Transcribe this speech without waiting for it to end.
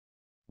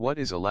What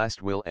is a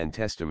last will and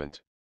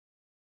testament?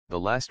 The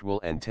last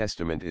will and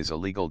testament is a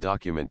legal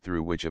document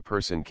through which a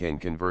person can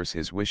converse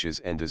his wishes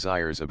and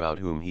desires about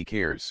whom he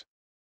cares.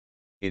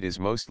 It is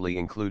mostly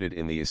included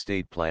in the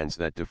estate plans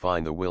that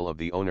define the will of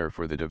the owner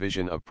for the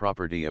division of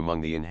property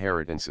among the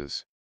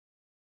inheritances.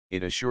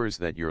 It assures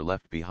that your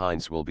left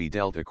behinds will be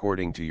dealt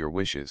according to your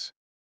wishes.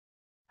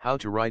 How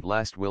to write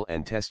last will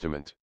and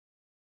testament?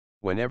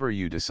 Whenever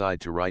you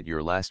decide to write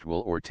your last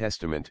will or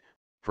testament,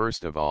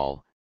 first of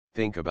all,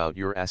 think about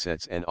your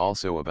assets and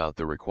also about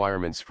the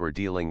requirements for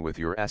dealing with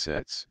your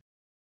assets.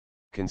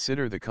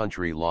 Consider the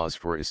country laws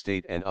for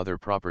estate and other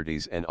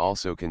properties and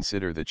also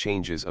consider the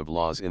changes of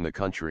laws in the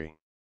country.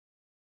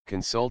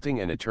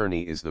 Consulting an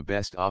attorney is the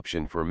best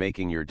option for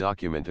making your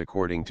document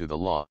according to the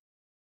law.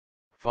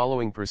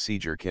 Following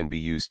procedure can be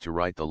used to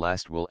write the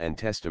last will and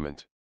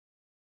testament.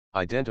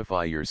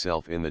 Identify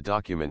yourself in the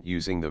document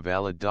using the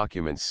valid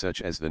documents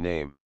such as the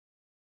name,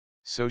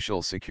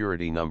 social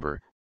security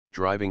number,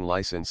 driving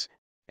license,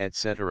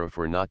 etc.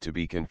 for not to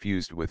be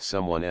confused with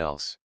someone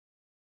else.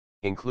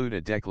 Include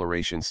a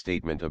declaration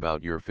statement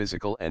about your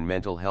physical and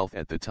mental health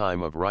at the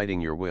time of writing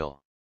your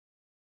will.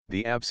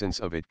 The absence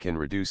of it can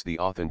reduce the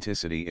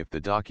authenticity of the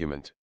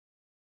document.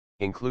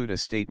 Include a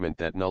statement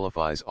that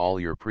nullifies all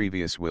your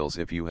previous wills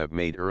if you have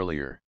made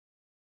earlier.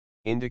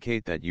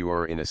 Indicate that you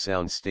are in a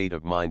sound state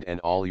of mind and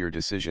all your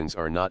decisions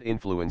are not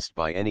influenced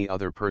by any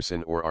other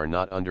person or are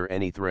not under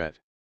any threat.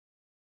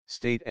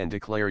 State and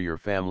declare your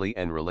family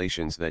and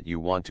relations that you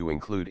want to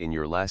include in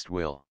your last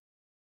will.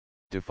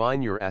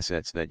 Define your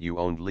assets that you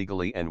owned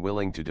legally and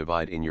willing to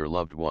divide in your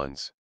loved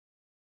ones.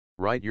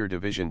 Write your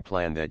division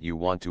plan that you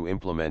want to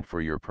implement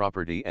for your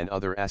property and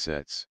other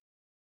assets.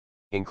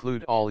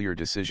 Include all your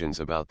decisions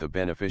about the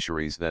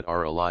beneficiaries that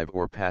are alive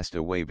or passed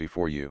away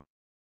before you.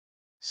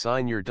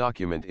 Sign your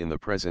document in the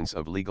presence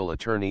of legal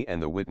attorney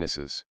and the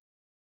witnesses.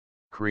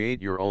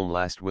 Create your own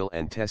last will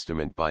and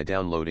testament by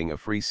downloading a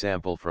free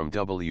sample from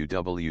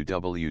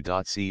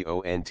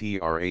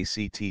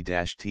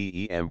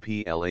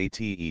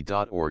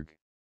www.contrakt-template.org.